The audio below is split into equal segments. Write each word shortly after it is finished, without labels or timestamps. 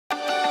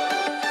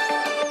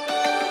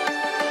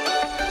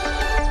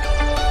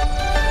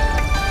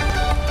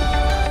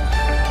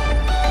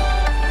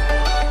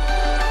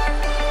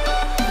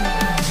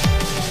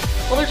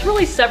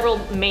really several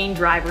main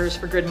drivers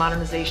for grid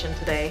modernization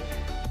today.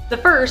 The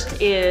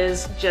first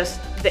is just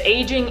the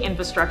aging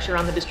infrastructure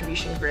on the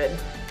distribution grid.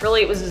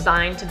 Really, it was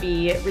designed to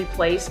be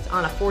replaced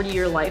on a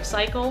 40-year life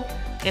cycle,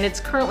 and it's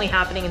currently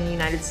happening in the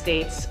United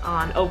States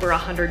on over a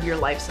 100-year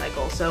life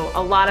cycle, so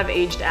a lot of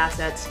aged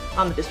assets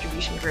on the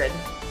distribution grid.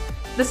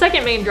 The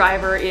second main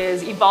driver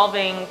is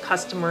evolving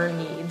customer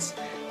needs.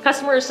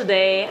 Customers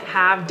today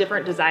have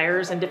different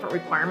desires and different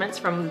requirements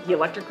from the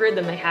electric grid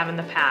than they have in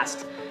the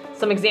past.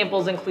 Some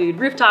examples include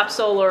rooftop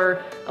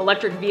solar,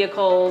 electric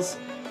vehicles,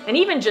 and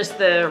even just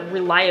the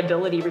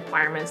reliability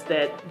requirements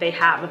that they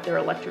have of their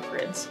electric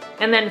grids.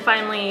 And then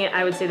finally,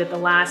 I would say that the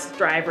last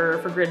driver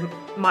for grid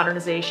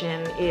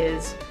modernization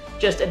is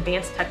just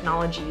advanced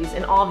technologies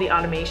and all the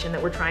automation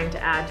that we're trying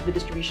to add to the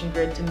distribution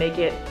grid to make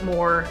it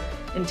more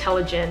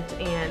intelligent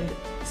and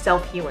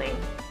self-healing.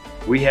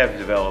 We have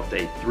developed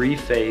a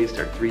three-phased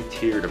or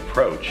three-tiered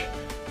approach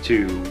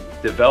to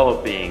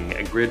developing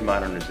a grid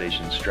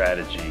modernization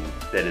strategy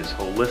that is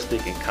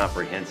holistic and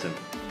comprehensive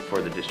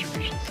for the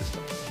distribution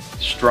system.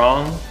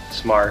 Strong,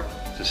 smart,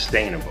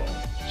 sustainable.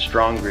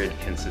 Strong grid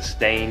can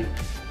sustain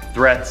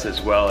threats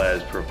as well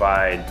as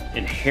provide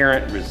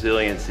inherent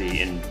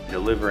resiliency in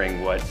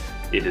delivering what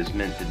it is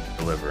meant to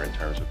deliver in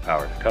terms of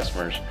power to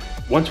customers.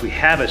 Once we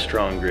have a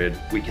strong grid,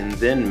 we can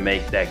then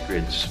make that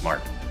grid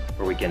smart,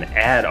 where we can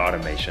add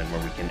automation,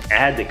 where we can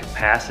add the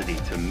capacity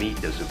to meet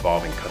those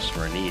evolving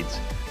customer needs.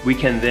 We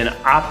can then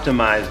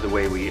optimize the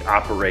way we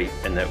operate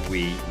and that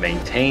we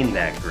maintain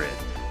that grid.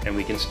 And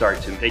we can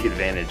start to take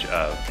advantage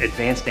of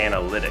advanced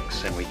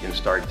analytics, and we can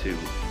start to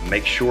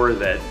make sure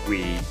that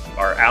we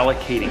are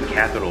allocating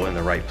capital in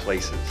the right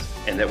places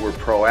and that we're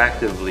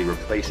proactively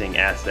replacing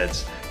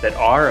assets that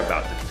are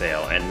about to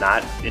fail and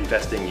not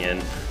investing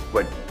in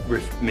what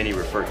many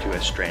refer to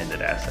as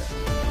stranded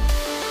assets.